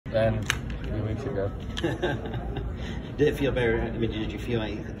than a few weeks ago. Did it feel better? I mean, did you feel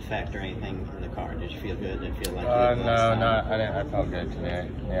any effect or anything in the car? Did you feel good? Did it feel like No, I didn't. I felt good today.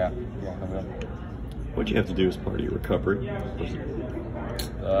 Yeah, I will. What did you have to do as part of your recovery?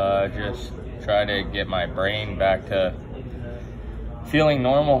 Just try to get my brain back to feeling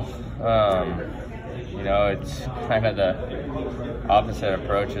normal. You know, it's kind of the opposite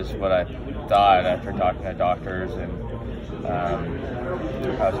approach is what I thought after talking to doctors, and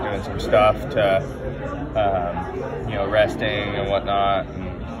I was doing some stuff to, you know, resting and whatnot,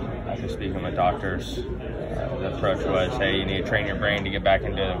 and after speaking with doctors, the approach was, hey, you need to train your brain to get back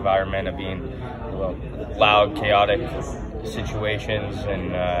into the environment of being loud, chaotic situations,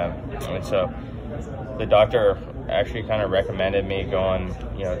 and so the doctor actually kind of recommended me going,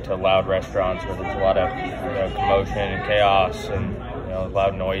 you know, to loud restaurants where there's a lot of, you know, commotion and chaos and, you know,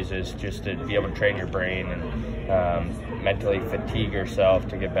 loud noises, just to be able to train your brain and mentally fatigue yourself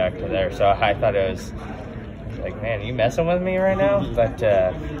to get back to there. So I thought it was like, man, you messing with me right now? But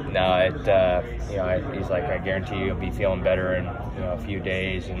no, you know, he's like, I guarantee you'll be feeling better in, you know, a few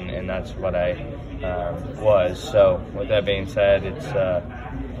days, and that's what I was. So with that being said, it's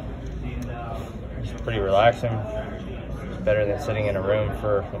pretty relaxing. It's better than sitting in a room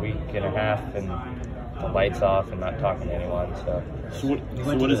for a week and a half and the lights off and not talking to anyone. So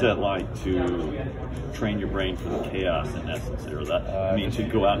what is that like to train your brain for the chaos in essence? Or that, I mean, to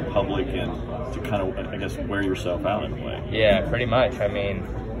go out in public and to kind of, I guess, wear yourself out in a way. Yeah, pretty much. I mean,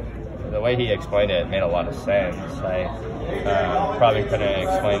 the way he explained it made a lot of sense. I probably couldn't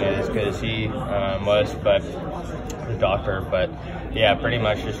explain it as good as he was, but the doctor. But yeah, pretty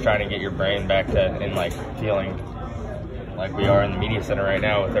much just trying to get your brain back to in like feeling like we are in the media center right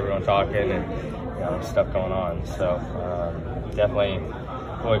now with everyone talking and, you know, stuff going on. So definitely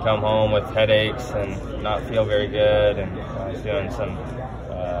when we come home with headaches and not feel very good, and I was doing some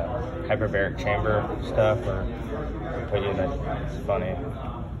hyperbaric chamber stuff where we put you in a, it's funny,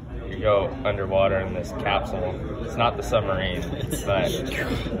 you go underwater in this capsule. It's not the submarine, but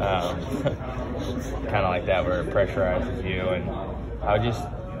kind of like that, where it pressurizes you, and I would just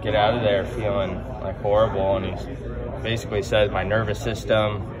get out of there feeling like horrible. And he basically said my nervous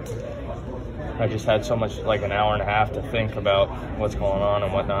system, I just had so much, like an hour and a half to think about what's going on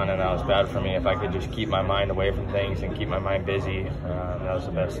and whatnot, and that was bad for me. If I could just keep my mind away from things and keep my mind busy, that was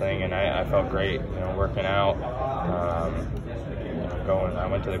the best thing. And I felt great, you know, working out, I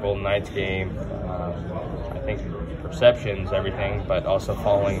went to the Golden Knights game. I think perceptions, everything, but also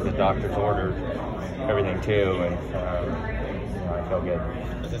following the doctor's orders, everything too, and you know, I feel good.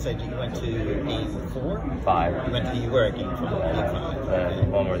 As I said, you went to game 4? 5. You were at game 4, game 5.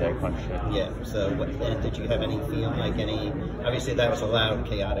 One where they punched it. Yeah. So, and did you have any feeling like any? Obviously, that was a loud,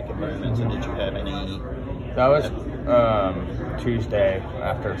 chaotic environment. So, did you have any? That was Tuesday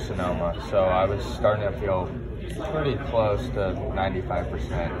after Sonoma, so I was starting to feel pretty close to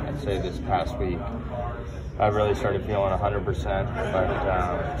 95%. I'd say this past week I really started feeling 100%,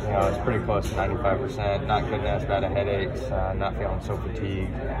 but you know, it's pretty close to 95%. Not getting as bad of headaches, not feeling so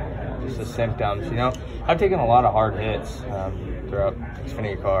fatigued. Just the symptoms, you know. I've taken a lot of hard hits throughout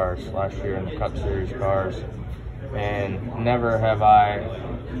Xfinity cars last year and the Cup Series cars, and never have I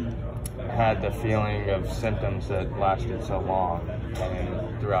had the feeling of symptoms that lasted so long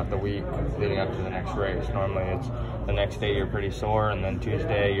and throughout the week leading up to the next race. Normally it's the next day you're pretty sore, and then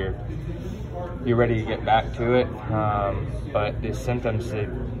Tuesday you're ready to get back to it. But the symptoms, they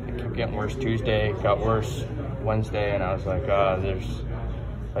kept getting worse. Tuesday got worse Wednesday, and I was like,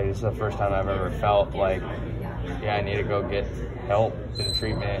 this is the first time I've ever felt like, yeah, I need to go get help and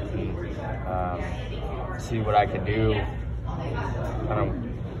treatment and see what I can do. I don't know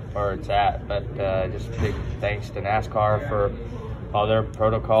where it's at, but just big thanks to NASCAR for all their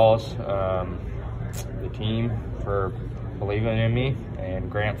protocols, the team for believing in me,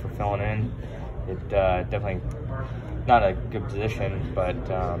 and Grant for filling in. It definitely not a good position, but you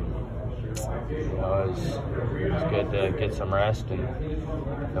know, it was good to get some rest and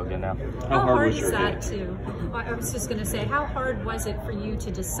feel good now. How hard was that too? I was just going to say, how hard was it for you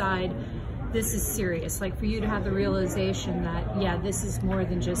to decide this is serious? Like, for you to have the realization that, yeah, this is more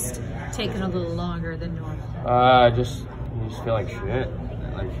than just taking a little longer than normal. You just feel like shit.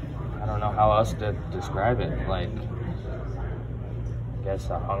 Like, I don't know how else to describe it. Like, I guess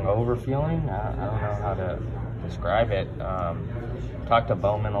a hungover feeling. I don't know how to describe it. Talked to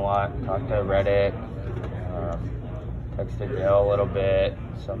Bowman a lot. Talked to Reddit. Texted Dale a little bit.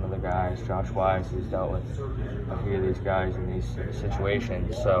 Some of the guys, Josh Wise, who's dealt with a few of these guys in these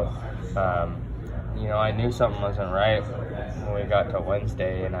situations. So, you know, I knew something wasn't right when we got to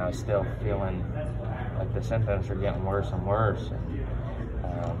Wednesday, and I was still feeling like the symptoms were getting worse and worse. And,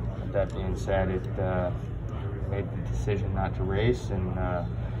 with that being said, it made the decision not to race and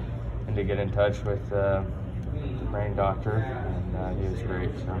to get in touch with the brain doctor, and he was great.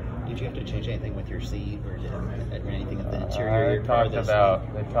 So. Did you have to change anything with your seat or anything at the interior? They talked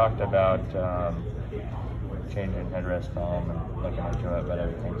about changing headrest foam and looking into it, but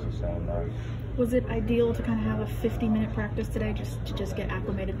everything's the same there. Was it ideal to kind of have a 50-minute practice today just to get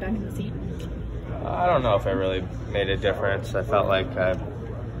acclimated back in the seat? I don't know if it really made a difference. I felt like I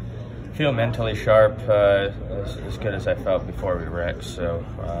feel mentally sharp, as good as I felt before we wrecked. So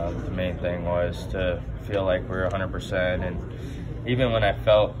the main thing was to feel like we were 100%. And even when I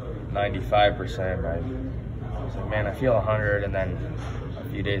felt 95%, I was like, man, I feel 100. And then a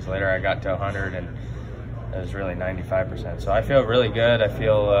few days later, I got to 100, and it was really 95%. So I feel really good. I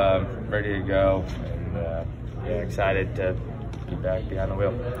feel ready to go, and yeah, excited to be back behind the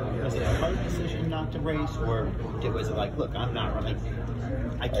wheel. Was it a hard decision not to race, or was it like, look, I'm not running,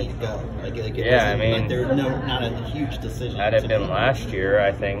 I can't go? Like yeah, I mean, like there's not a huge decision. Had it been last year,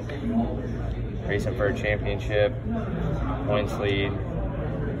 I think racing for a championship, points lead,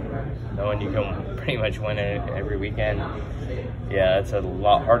 knowing you can pretty much win it every weekend. Yeah, it's a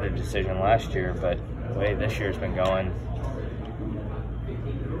lot harder decision last year, but the way this year's been going,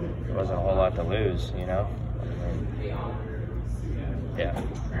 there wasn't a whole lot to lose, you know? Yeah,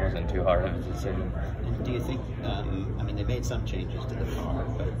 it wasn't too hard of a decision. Do you think, I mean, they made some changes to the car,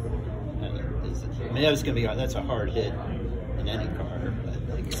 but that was going to be, that's a hard hit in any car, but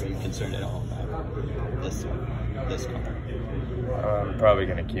like, are you concerned at all about this car? I'm probably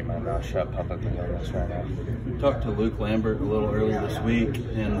going to keep my mouth shut publicly on this right now. Talked to Luke Lambert a little earlier this week,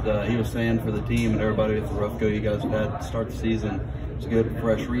 and he was saying for the team and everybody with the rough go you guys have had to start the season, it's a good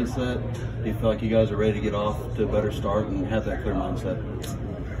fresh reset. Do you feel like you guys are ready to get off to a better start and have that clear mindset?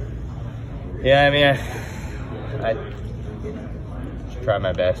 Yeah, I mean, I try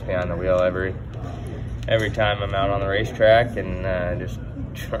my best behind the wheel every time I'm out on the racetrack, and just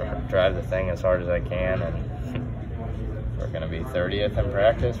drive the thing as hard as I can. And we're going to be 30th in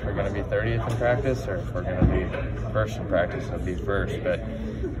practice, we're going to be 30th in practice, or if we're going to be first in practice, it'll be first. But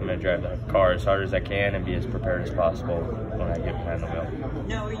I'm going to drive the car as hard as I can and be as prepared as possible when I get behind the wheel.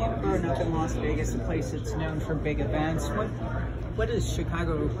 Now, you've grown up in Las Vegas, a place that's known for big events. What does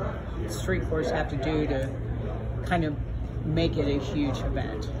Chicago street course have to do to kind of make it a huge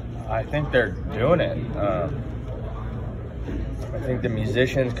event? I think they're doing it. I think the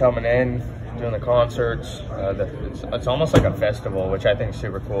musicians coming in, doing the concerts, it's almost like a festival, which I think is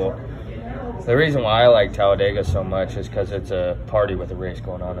super cool. The reason why I like Talladega so much is because it's a party with a race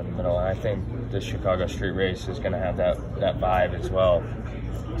going on in the middle, and I think the Chicago street race is going to have that vibe as well.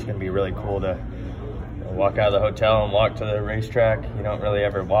 It's going to be really cool to walk out of the hotel and walk to the racetrack. You don't really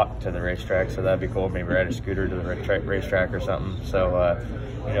ever walk to the racetrack, so that'd be cool. Maybe ride a scooter to the racetrack or something. So,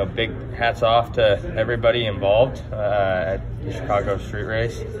 you know, big hats off to everybody involved at the Chicago street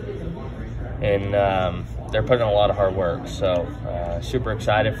race. And they're putting in a lot of hard work, so super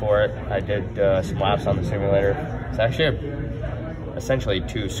excited for it. I did some laps on the simulator. It's actually essentially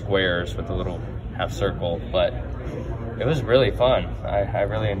 2 squares with a little half circle, but it was really fun. I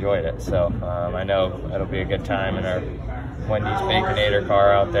really enjoyed it, so I know it'll be a good time in our Wendy's Baconator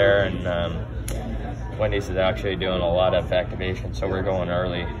car out there, and Wendy's is actually doing a lot of activation, so we're going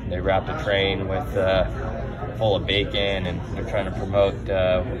early. They wrapped a train with full of bacon, and they're trying to promote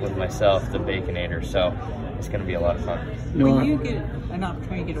with myself the Baconator, so it's going to be a lot of fun. When you get an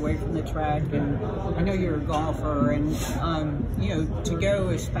opportunity to get away from the track, and I know you're a golfer, and you know, to go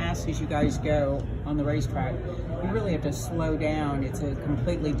as fast as you guys go on the racetrack, you really have to slow down. It's a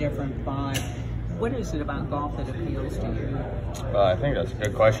completely different vibe. What is it about golf that appeals to you? Well, I think that's a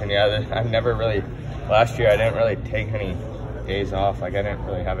good question. Yeah, I've never really, last year I didn't really take any days off. Like, I didn't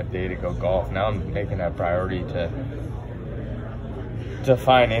really have a day to go golf. Now I'm making that a priority to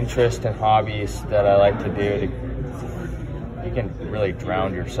find interest in hobbies that I like to do. You can really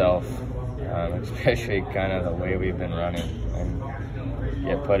drown yourself, especially kind of the way we've been running, and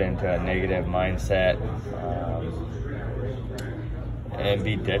get put into a negative mindset and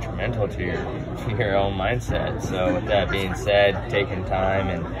be detrimental to your own mindset. So with that being said, taking time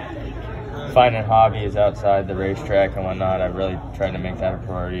and finding hobbies outside the racetrack and whatnot, I've really tried to make that a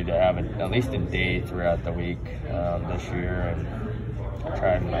priority to have at least a day throughout the week this year, and I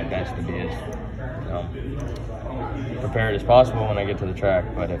tried my best to be as prepared as possible when I get to the track,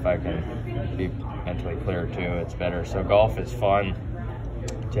 but if I can be mentally clear too, it's better. So golf is fun,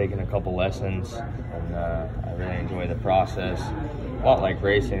 taking a couple lessons, and I really enjoy the process. A lot like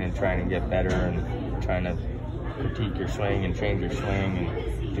racing and trying to get better and trying to critique your swing and change your swing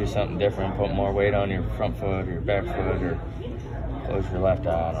and do something different, put more weight on your front foot or your back foot, or close your left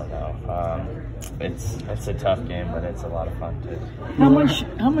eye. I don't know. It's a tough game, but it's a lot of fun too.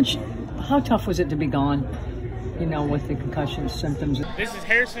 How tough was it to be gone? You know, with the concussion symptoms. This is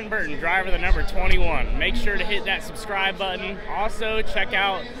Harrison Burton, driver the number 21. Make sure to hit that subscribe button. Also, check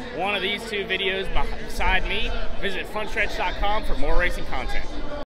out one of these two videos beside me. Visit frontstretch.com for more racing content.